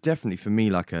 Yeah. There's definitely, for me,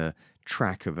 like a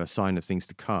track of a sign of things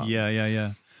to come.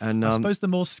 Yeah. And I suppose the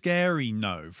more scary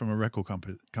no from a record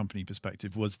company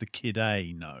perspective was the Kid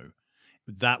A no.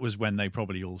 That was when they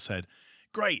probably all said,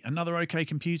 great, another OK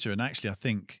Computer. And actually, I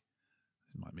think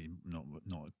it might be not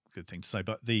a good thing to say,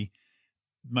 but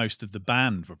most of the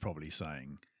band were probably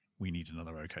saying we need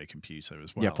another OK Computer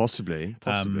as well. Yeah, possibly.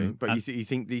 But you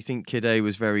think Kid A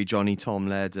was very Johnny Tom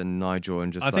led and Nigel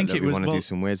and just we want to do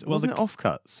some weird. Wasn't it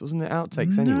offcuts? Wasn't it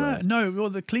outtakes anyway? No. Well,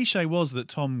 the cliche was that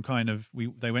Tom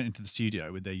they went into the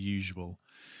studio with their usual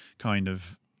kind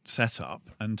of setup,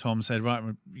 and Tom said, "Right,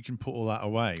 you can put all that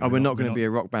away. We're not going to be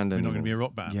a rock band anymore. We're not going to be a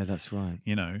rock band." Yeah, that's right.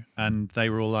 And they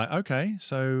were all like, "Okay,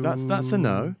 so that's a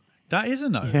no." That is a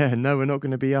no. Yeah, no, we're not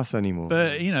going to be us anymore.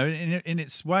 But, in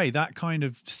its way, that kind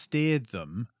of steered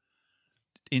them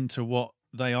into what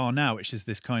they are now, which is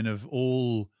this kind of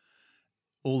all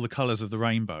the colours of the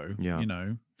rainbow.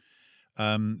 Yeah.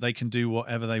 They can do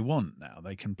whatever they want now.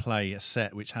 They can play a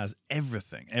set which has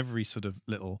everything, every sort of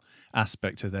little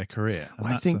aspect of their career.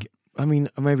 Well,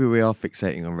 maybe we are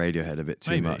fixating on Radiohead a bit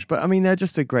too much. But, they're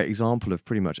just a great example of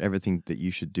pretty much everything that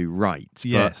you should do right.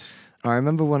 Yes. But I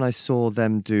remember when I saw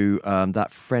them do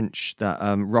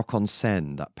that Rock on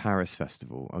Seine, that Paris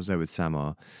festival. I was there with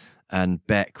Samar, and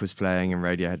Beck was playing and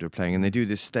Radiohead were playing, and they do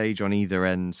this stage on either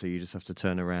end, so you just have to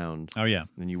turn around. Oh, yeah.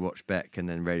 Then you watch Beck, and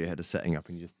then Radiohead are setting up,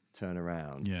 and you just turn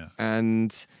around. Yeah.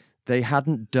 And they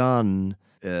hadn't done...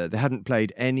 they hadn't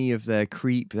played any of their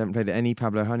Creep. They hadn't played any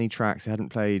Pablo Honey tracks. They hadn't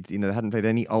played, they hadn't played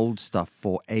any old stuff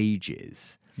for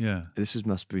must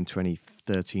have been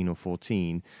 2013 or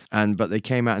 14. But they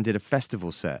came out and did a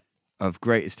festival set of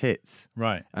greatest hits.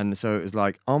 Right. And so it was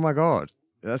like, oh my God,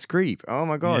 that's Creep. Oh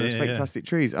my God, that's Fake Plastic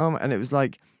Trees. And it was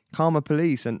like Karma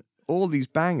Police and all these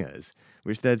bangers,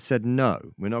 which they'd said,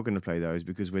 no, we're not going to play those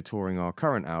because we're touring our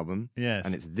current album. Yes.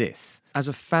 And it's this. As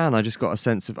a fan, I just got a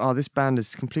sense of, this band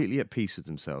is completely at peace with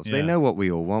themselves. Yeah. They know what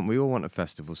we all want. We all want a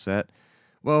festival set.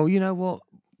 Well, you know what?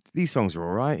 These songs are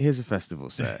all right. Here's a festival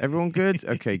set. Everyone good?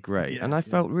 Okay, great. And I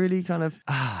felt really kind of,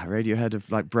 Radiohead have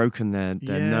broken their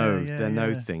no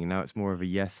thing. And now it's more of a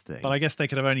yes thing. But I guess they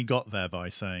could have only got there by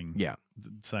saying no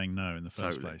in the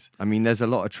first Totally. place. There's a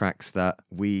lot of tracks that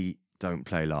we don't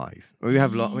play live. We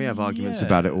have arguments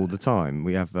about it all the time.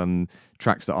 We have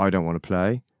tracks that I don't want to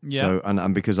play. Yeah. So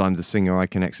and because I'm the singer, I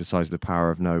can exercise the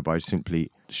power of no by simply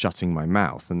shutting my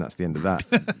mouth, and that's the end of that.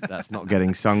 That's not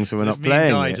getting sung, so we're not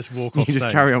playing. I just walk off. You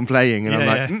just carry on playing, and I'm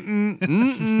like,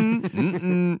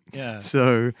 Yeah.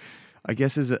 So I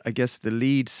guess the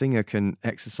lead singer can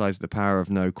exercise the power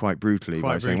of no quite brutally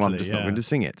by saying, well, I'm just not going to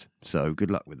sing it. So good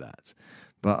luck with that.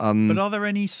 But are there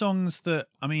any songs that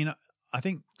I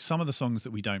think some of the songs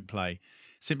that we don't play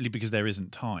simply because there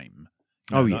isn't time.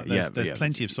 There's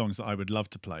plenty of songs that I would love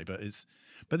to play, but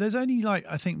there's only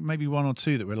I think maybe one or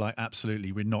two that we're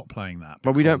absolutely we're not playing that.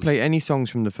 But we don't play any songs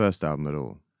from the first album at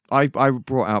all. I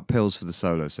brought out Pills for the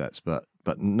solo sets, but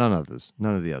none of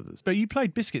the others. But you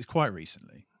played Biscuits quite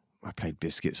recently. I played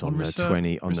Biscuits on the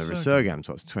Resurgam,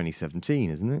 so it's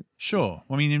 2017, isn't it? Sure.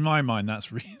 In my mind,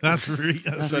 that's only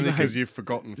because you've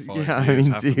forgotten 5 years.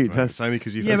 Yeah, dude, that's only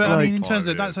because you've in terms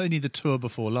of that's only the tour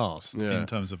before last. Yeah. In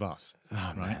terms of us,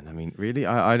 oh, right? Man, really,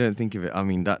 I don't think of it.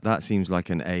 that seems like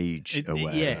an age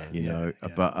away.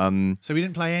 But so we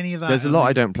didn't play any of that. There's a lot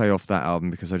I don't play off that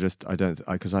album because I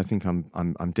think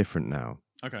I'm different now.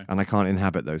 Okay. And I can't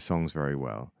inhabit those songs very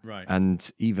well. Right.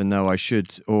 And even though I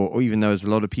should, or even though there's a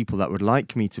lot of people that would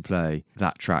like me to play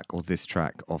that track or this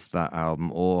track off that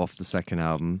album or off the second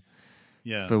album,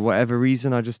 for whatever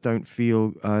reason, I just don't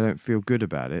feel good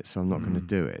about it, so I'm not going to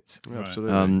do it. Right.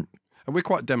 Absolutely. And we're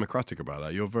quite democratic about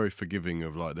that. You're very forgiving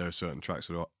of there are certain tracks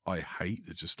that I hate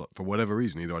that just for whatever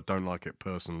reason, either I don't like it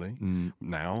personally.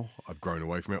 Now I've grown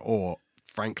away from it, or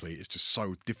frankly, it's just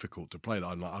so difficult to play that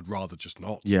I'd rather just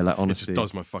not. Yeah, honesty. It just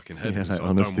does my fucking head. Yeah, so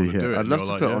honesty. I don't want to do it. I'd love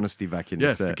to put honesty back in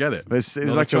the set. Forget it. But it's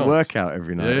like a workout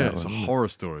every night. Yeah, it's a horror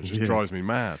story. It just drives me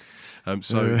mad.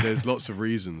 So there's lots of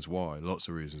reasons why.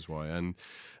 And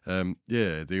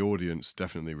the audience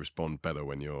definitely respond better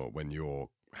when you're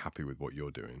happy with what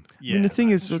you're doing. The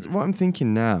thing is, what I'm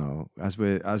thinking now, as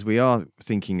we are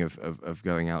thinking of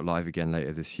going out live again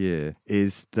later this year,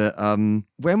 is that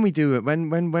when we do it,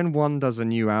 when one does a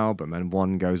new album and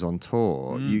one goes on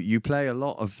tour, you play a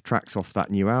lot of tracks off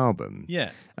that new album.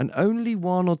 Yeah. And only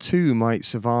one or two might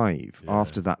survive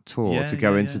after that tour to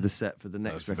go into the set for the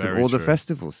next record or the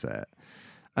festival set.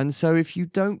 And so if you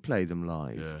don't play them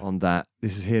live on that,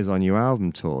 here's our new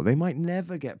album tour, they might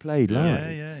never get played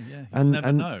live. Yeah. You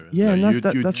never know. Yeah, no,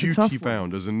 that's duty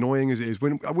bound, as annoying as it is.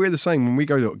 When we're the same when we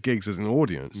go to gigs as an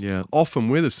audience. Yeah. Often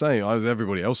we're the same as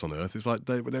everybody else on earth. It's like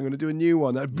they're going to do a new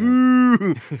one.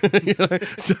 Boo!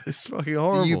 It's fucking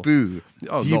horrible. Do you boo?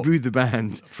 Do you boo the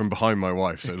band from behind my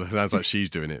wife? So it sounds like she's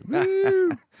doing it.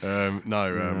 Boo!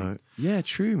 Yeah,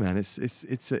 true, man.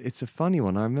 It's a funny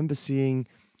one. I remember seeing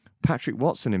Patrick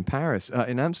Watson in Paris,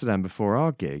 in Amsterdam before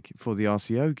our gig, before the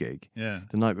RCO gig, the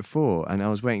night before, and I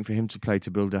was waiting for him to play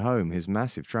 "To Build a Home," his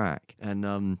massive track,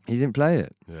 and he didn't play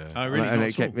it. Oh, really? And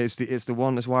it's the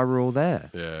one. That's why we're all there.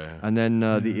 Yeah. And then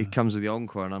it comes with the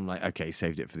encore, and I'm like, okay,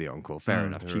 saved it for the encore. Fair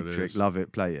enough. Cheap trick, love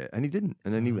it, play it, and he didn't.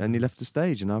 And then he left the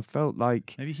stage, and I felt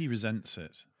like maybe he resents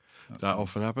it. That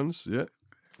often happens. Yeah.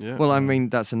 Yeah. Well, I mean,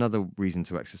 that's another reason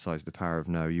to exercise the power of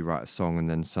no. You write a song and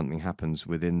then something happens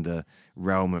within the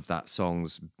realm of that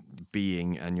song's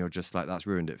being, and you're just like, that's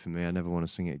ruined it for me. I never want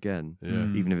to sing it again.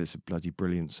 Yeah. Even if it's a bloody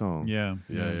brilliant song. Yeah.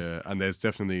 And there's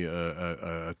definitely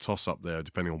a toss-up there,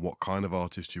 depending on what kind of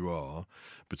artist you are,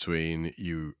 between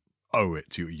you owe it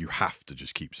to you have to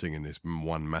just keep singing this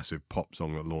one massive pop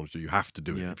song that launched you have to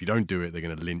do it. If you don't do it, they're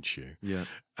going to lynch you.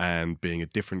 And being a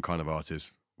different kind of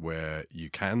artist where you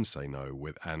can say no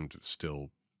and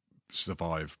still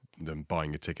survive them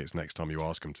buying your tickets next time you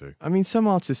ask them to. I mean, some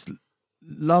artists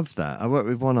love that. I worked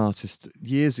with one artist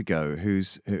years ago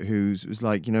who's was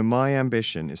like, my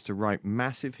ambition is to write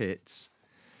massive hits,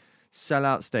 sell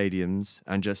out stadiums,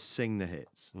 and just sing the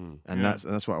hits. And that's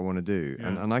what I want to do.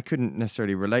 And I couldn't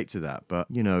necessarily relate to that, but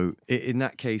in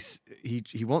that case,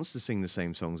 he wants to sing the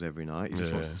same songs every night. He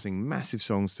just wants to sing massive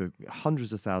songs to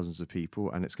hundreds of thousands of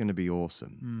people, and it's going to be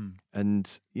awesome.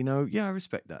 And I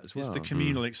respect that as well. It's the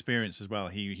communal experience as well.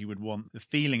 He would want the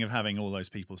feeling of having all those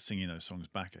people singing those songs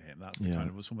back at him. That's the kind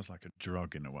of, it's almost like a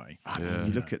drug in a way. I mean,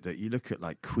 you look at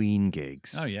like Queen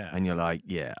gigs. Oh yeah. And you're like,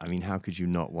 I mean, how could you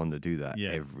not want to do that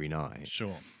every night?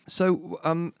 Sure.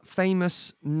 So,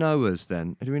 famous knowers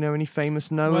then. Do we know any famous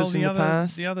knowers in the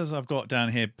past? The others I've got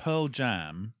down here, Pearl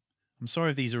Jam. I'm sorry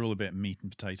if these are all a bit meat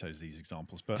and potatoes, these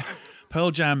examples, but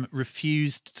Pearl Jam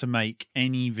refused to make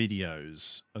any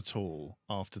videos at all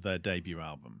after their debut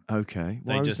album. Okay.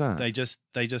 Why was that? They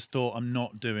just thought, I'm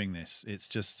not doing this. It's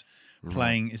just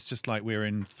playing. It's just like we're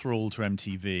in thrall to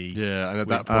MTV. Yeah, and at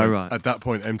that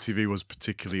point, MTV was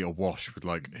particularly awash with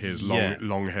like his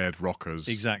long-haired rockers.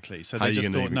 Exactly. So they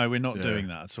just thought, no, we're not doing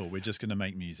that at all. We're just going to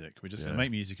make music. We're just going to make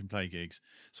music and play gigs.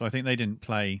 So I think they didn't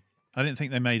play. I didn't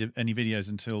think they made any videos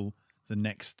until the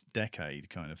next decade,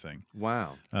 kind of thing.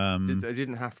 Wow. They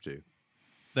didn't have to.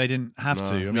 They didn't have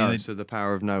to. I mean, so the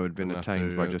power of no had been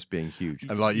attained by just being huge.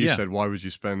 And like you said, why would you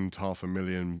spend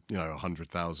 $500,000,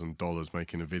 $100,000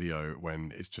 making a video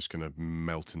when it's just going to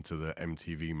melt into the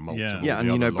MTV multiple? Yeah,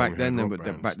 and back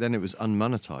then it was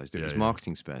unmonetized. It was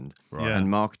marketing spend, and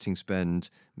marketing spend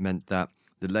meant that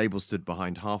the label stood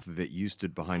behind half of it, you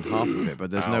stood behind half of it,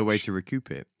 but there's no way to recoup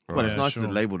it. Right. Well, it's nice for the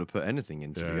label to put anything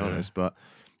in, to be honest, but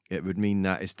it would mean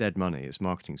that it's dead money. It's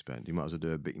marketing spend. You might as well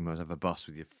you might as well have a bus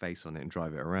with your face on it and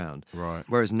drive it around. Right.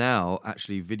 Whereas now,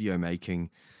 actually, video making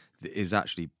is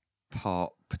actually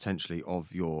part potentially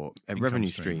of your revenue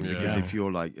stream. Because if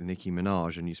you're like Nicki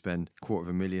Minaj and you spend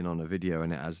 $250,000 on a video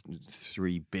and it has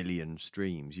 3 billion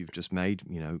streams, you've just made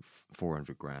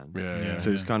 $400,000.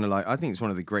 So it's kind of like, I think it's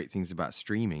one of the great things about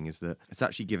streaming is that it's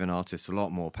actually given artists a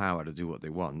lot more power to do what they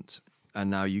want. And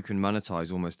now you can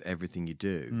monetize almost everything you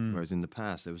do. Whereas in the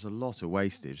past, there was a lot of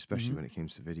wastage, especially when it came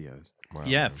to videos. Wow.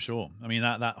 Yeah, for sure. I mean,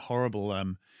 that horrible,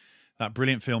 that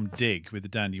brilliant film Dig with the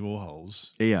Dandy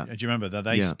Warhols. Yeah. Do you remember that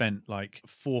they spent like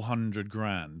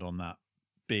 $400,000 on that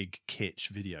big kitsch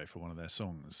video for one of their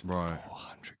songs? Right.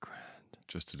 $400,000.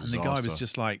 Just a disaster. And the guy was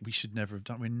just like, we should never have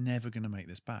done. We're never going to make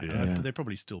this back. They're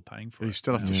probably still paying for it. You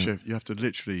still have to shift. You have to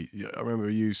literally. I remember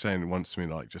you saying once to me,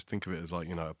 like, just think of it as like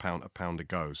a pound a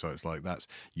go. So it's like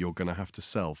you're going to have to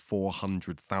sell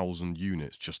 400,000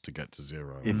 units just to get to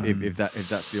zero. If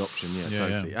that's the option,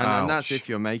 totally. And that's if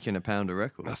you're making £1 a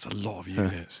record. That's a lot of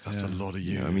units. That's a lot of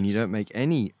units. I mean, you don't make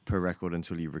any per record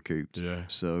until you've recouped. Yeah.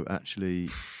 So actually,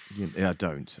 I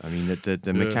don't. I mean,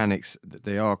 the mechanics,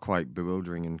 they are quite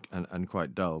bewildering and quite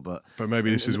dull, but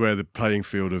maybe this is where the playing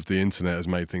field of the internet has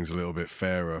made things a little bit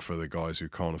fairer for the guys who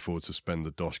can't afford to spend the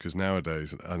dosh, because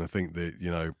nowadays, and I think that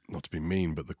not to be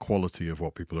mean, but the quality of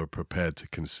what people are prepared to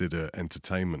consider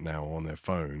entertainment now on their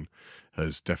phone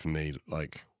has definitely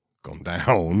gone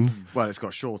down. Well, it's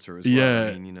got shorter as well.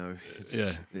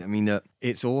 Yeah. I mean,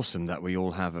 it's awesome that we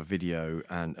all have a video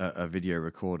and a video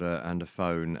recorder and a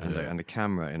phone and a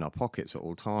camera in our pockets at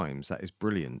all times. That is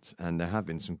brilliant, and there have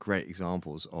been some great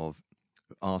examples of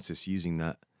artists using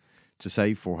that to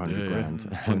save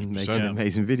 $400,000 and make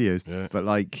amazing videos. Yeah. But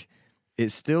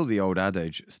it's still the old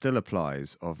adage still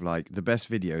applies of the best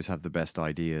videos have the best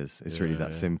ideas. It's really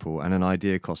that simple, and an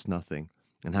idea costs nothing,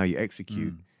 and how you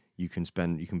execute you can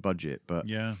budget.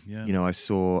 But I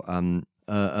saw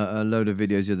a load of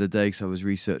videos the other day because I was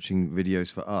researching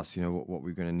videos for us, you know, what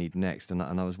we're going to need next. And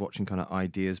I was watching kind of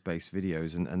ideas-based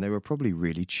videos, and they were probably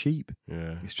really cheap.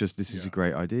 Yeah. It's just, this is a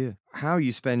great idea. How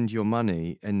you spend your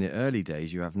money in the early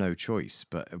days, you have no choice.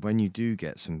 But when you do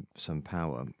get some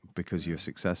power because you're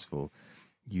successful,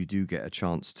 you do get a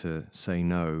chance to say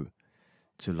no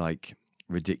to like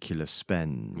ridiculous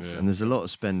spends. And there's a lot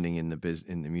of spending in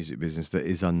the music business that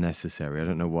is unnecessary. I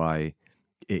don't know why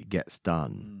it gets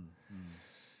done.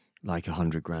 Like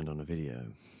 $100,000 on a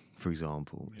video, for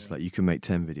example. It's like you can make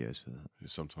 10 videos for that. It'd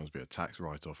sometimes be a tax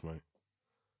write-off, mate.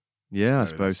 Yeah, I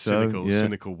suppose so.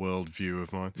 Cynical world view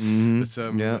of mine. That's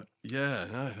There's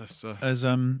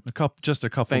a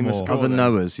couple famous more. other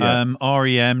knowers. Yeah.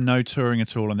 REM, no touring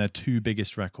at all on their 2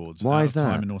 biggest records. Why is that?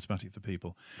 Time and Automatic for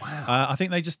People. Wow. I think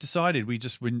they just decided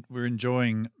we're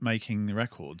enjoying making the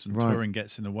records, and touring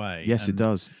gets in the way. Yes, it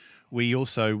does. We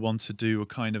also want to do a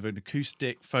kind of an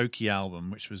acoustic folky album,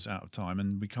 which was out of time,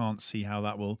 and we can't see how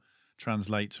that will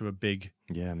translate to a big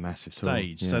massive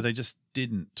stage. Tour. Yeah. So they just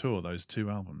didn't tour those 2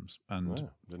 albums, and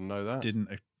didn't know that. Didn't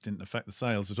affect the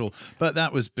sales at all. But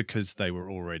that was because they were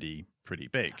already pretty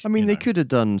big. I mean, they could have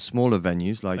done smaller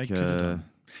venues like.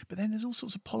 But then there's all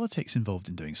sorts of politics involved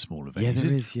in doing smaller venues. Yeah,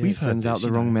 there is. Yeah. We've heard sends out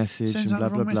the wrong message and blah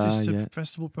blah blah. So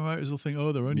festival promoters will think,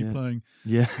 oh, they're only playing,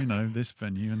 this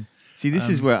venue. And see, this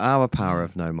is where our power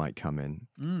of no might come in,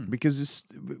 because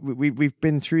we've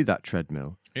been through that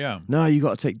treadmill. Yeah. No, you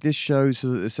got to take this show so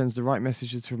that it sends the right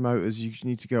messages to promoters. You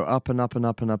need to go up and up and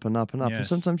up and up and up and up, and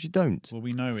sometimes you don't. Well,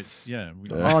 we know it's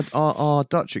Our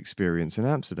Dutch experience in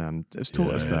Amsterdam has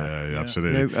taught us that. Yeah,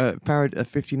 absolutely. You know, a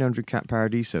 1500 cap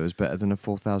Paradiso is better than a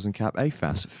 4000 cap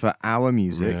AFAS for our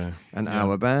music and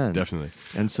our band. Definitely.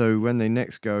 And so when they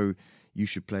next go, you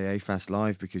should play AFAS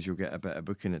live because you'll get a better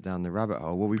booking at Down the Rabbit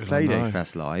Hole. Well, we played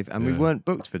AFAS live and we weren't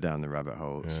booked for Down the Rabbit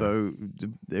Hole. Yeah. So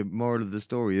the moral of the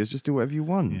story is just do whatever you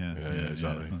want. Yeah,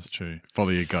 exactly. That's true. Follow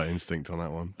your gut instinct on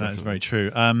that one. That is very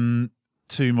true.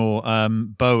 2 more.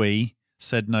 Bowie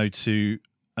said no to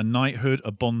a knighthood,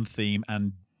 a Bond theme,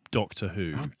 and Doctor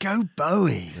Who. Oh, go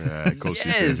Bowie. Yeah, of course he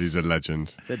did. He's a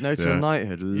legend. Said no to a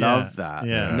knighthood. Love that.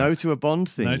 Yeah. No to a Bond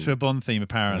theme. No to a Bond theme,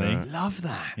 apparently. Love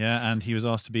that. Yeah, and he was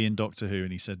asked to be in Doctor Who,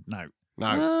 and he said no. No.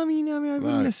 I mean, I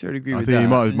wouldn't necessarily agree with that. I think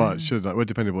that. he might should. Well,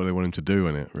 depending on what they want him to do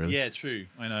in it, really. Yeah, true.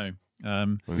 I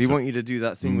know. We want you to do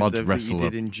that thing mud that wrestle you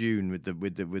did in June with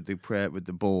the prayer with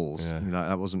the balls. Yeah. You're like,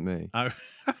 that wasn't me. Oh.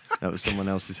 That was someone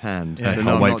else's hand. Yeah. So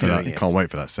Can't wait for that. Can't wait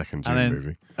for that second June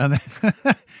movie. And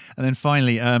then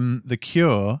finally, The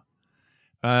Cure.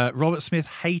 Robert Smith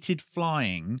hated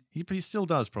flying. He still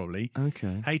does, probably.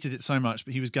 Okay. Hated it so much,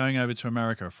 but he was going over to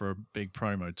America for a big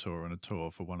promo tour and a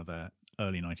tour for one of their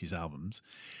early 90s albums.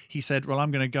 He said, well, I'm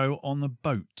going to go on the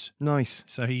boat. Nice.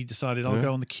 So he decided, I'll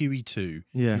go on the QE2.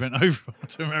 Yeah. He went over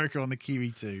to America on the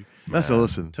QE2. That's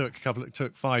awesome. Took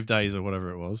 5 days or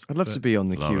whatever it was. I'd love to be on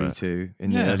the QE2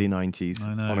 in the early 90s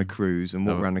on a cruise and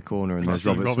walk around the corner and there's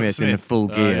Robert Smith in the full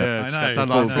gear. I know.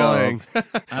 Full flying. And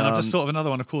I've just thought of another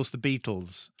one, of course, the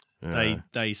Beatles. Yeah.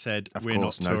 They said, of we're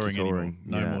course, not touring anymore.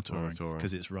 No more touring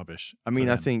because it's rubbish. I mean,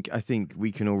 I think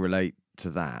we can all relate to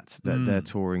that their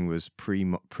touring was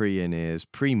pre-in-ears,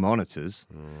 pre-monitors.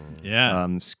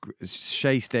 Yeah.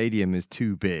 Shea Stadium is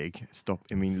too big. Stop.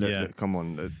 I mean, look, come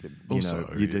on.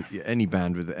 Any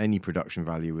band with any production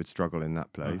value would struggle in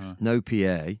that place. No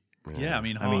PA. Yeah, I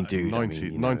mean, dude,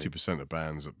 90% of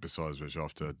bands, besides which,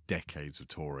 after decades of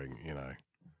touring,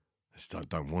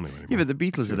 don't want it anymore. Yeah, but the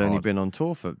Beatles had only been on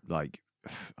tour for like,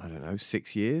 I don't know,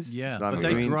 6 years. Yeah, but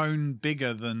they've grown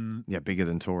bigger than... Yeah, bigger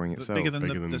than touring itself. Bigger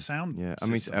than the sound. Yeah, I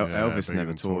mean, Elvis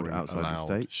never toured outside the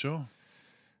States. Sure.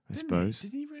 I suppose.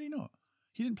 Did he really not?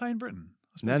 He didn't play in Britain.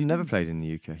 Never played in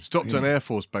the UK. Stopped an Air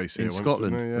Force base here in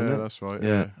Scotland. Yeah, that's right.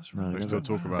 Yeah, that's right. They still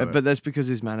talk about it. But that's because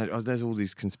his manager. There's all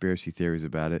these conspiracy theories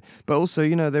about it. But also,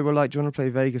 they were like, "Do you want to play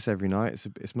Vegas every night?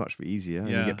 It's much easier. Yeah.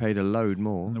 And you get paid a load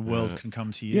more. And the world can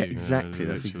come to you. Yeah, exactly.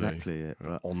 That's exactly it.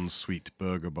 Ensuite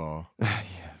burger bar.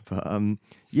 But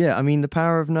I mean, the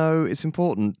power of no. It's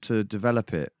important to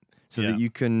develop it so that you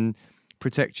can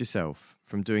protect yourself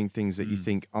from doing things that you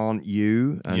think aren't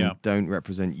you and don't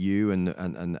represent you,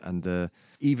 and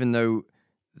even though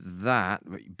that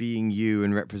being you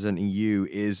and representing you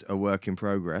is a work in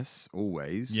progress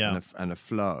always, and a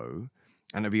flow,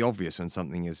 and it'd be obvious when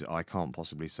something is I can't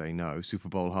possibly say no. Super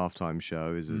Bowl halftime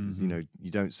show is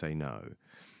you don't say no,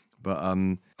 but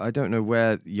I don't know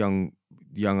where young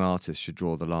artists should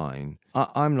draw the line.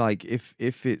 I'm like, if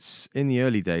it's in the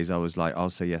early days, I was like, I'll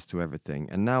say yes to everything,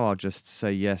 and now I'll just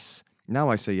say yes. Now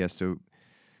I say yes to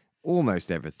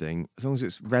almost everything as long as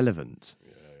it's relevant.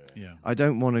 Yeah. I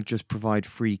don't want to just provide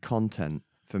free content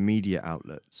for media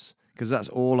outlets because that's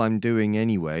all I'm doing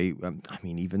anyway. I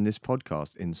mean, even this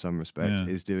podcast, in some respects,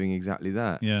 is doing exactly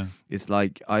that. Yeah. It's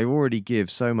like I already give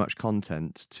so much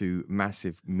content to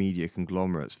massive media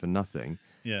conglomerates for nothing,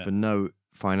 for no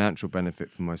financial benefit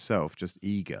for myself, just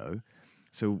ego.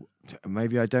 So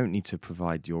maybe I don't need to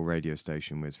provide your radio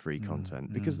station with free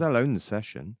content because they'll own the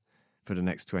session for the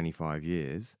next 25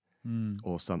 years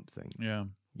or something. Yeah.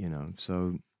 You know,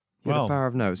 so... Yeah, the power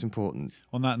of no, it's important.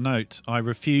 On that note, I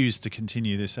refuse to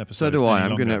continue this episode. So do I.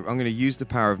 I'm gonna use the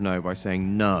power of no by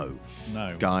saying no.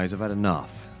 No. Guys, I've had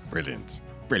enough. Brilliant.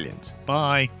 Brilliant.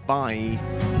 Bye.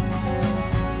 Bye.